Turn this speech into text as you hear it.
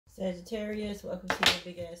Sagittarius, welcome to your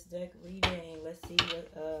big ass deck reading. Let's see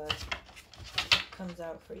what comes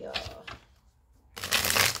out for y'all.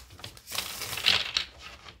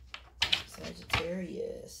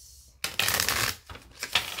 Sagittarius.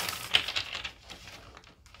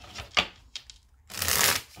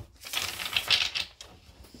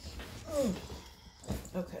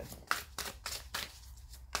 Okay.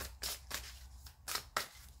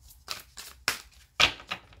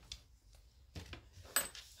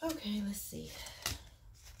 Okay, let's see.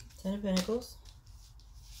 10 of Pentacles.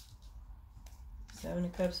 7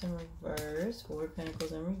 of Cups in reverse. 4 of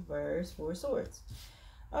Pentacles in reverse. 4 of Swords.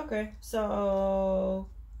 Okay, so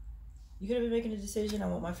you could have been making a decision. I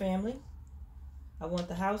want my family. I want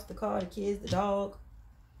the house, the car, the kids, the dog.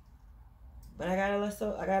 But I gotta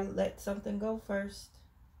let something go first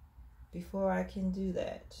before I can do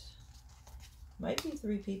that. Might be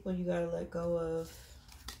 3 people you gotta let go of.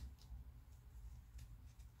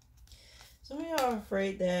 Some of y'all are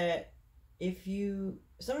afraid that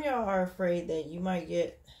some of y'all are afraid that you might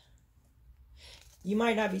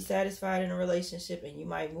not be satisfied in a relationship and you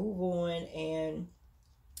might move on, and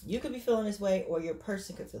you could be feeling this way, or your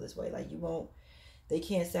person could feel this way. Like they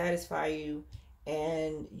can't satisfy you,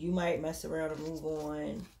 and you might mess around and move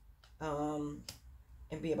on,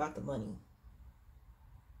 and be about the money.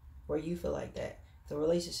 Or you feel like that. If the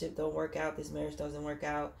relationship don't work out, this marriage doesn't work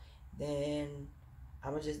out, then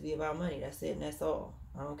I'm going to just be about money. That's it and that's all.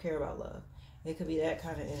 I don't care about love. It could be that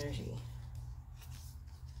kind of energy.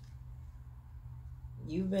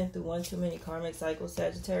 You've been through one too many karmic cycles,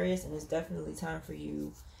 Sagittarius, and it's definitely time for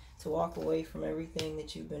you to walk away from everything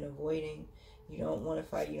that you've been avoiding. You don't want to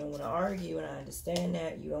fight. You don't want to argue, and I understand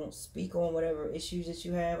that. You don't speak on whatever issues that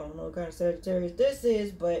you have. I don't know what kind of Sagittarius this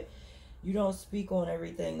is, but you don't speak on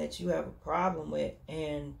everything that you have a problem with,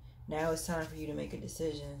 and now it's time for you to make a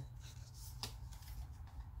decision.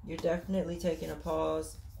 You're definitely taking a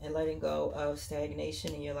pause and letting go of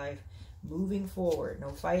stagnation in your life. Moving forward. No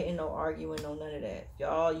fighting, no arguing, no none of that.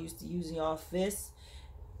 Y'all used to using y'all fists.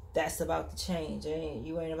 That's about to change.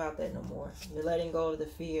 You ain't about that no more. You're letting go of the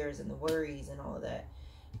fears and the worries and all of that.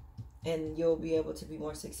 And you'll be able to be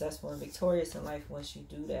more successful and victorious in life once you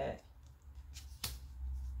do that.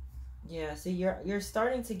 Yeah, see, you're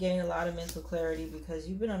starting to gain a lot of mental clarity because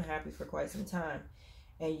you've been unhappy for quite some time.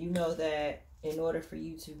 And you know that in order for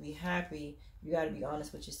you to be happy, you got to be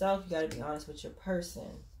honest with yourself. You got to be honest with your person.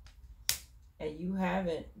 And you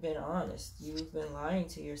haven't been honest. You've been lying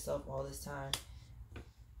to yourself all this time.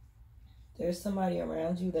 There's somebody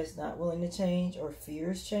around you that's not willing to change or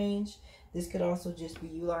fears change. This could also just be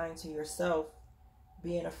you lying to yourself,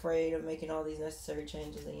 being afraid of making all these necessary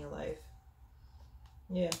changes in your life.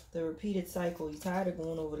 Yeah, the repeated cycle. You're tired of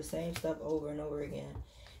going over the same stuff over and over again.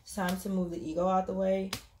 It's time to move the ego out the way,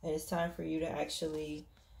 and it's time for you to actually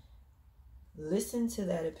listen to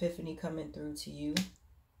that epiphany coming through to you,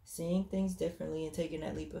 seeing things differently and taking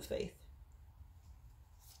that leap of faith.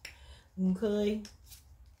 Okay?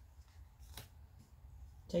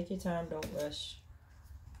 Take your time, don't rush.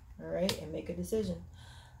 Alright, and make a decision.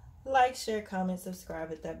 Like, share, comment, subscribe,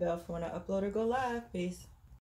 hit that bell for when I upload or go live. Peace.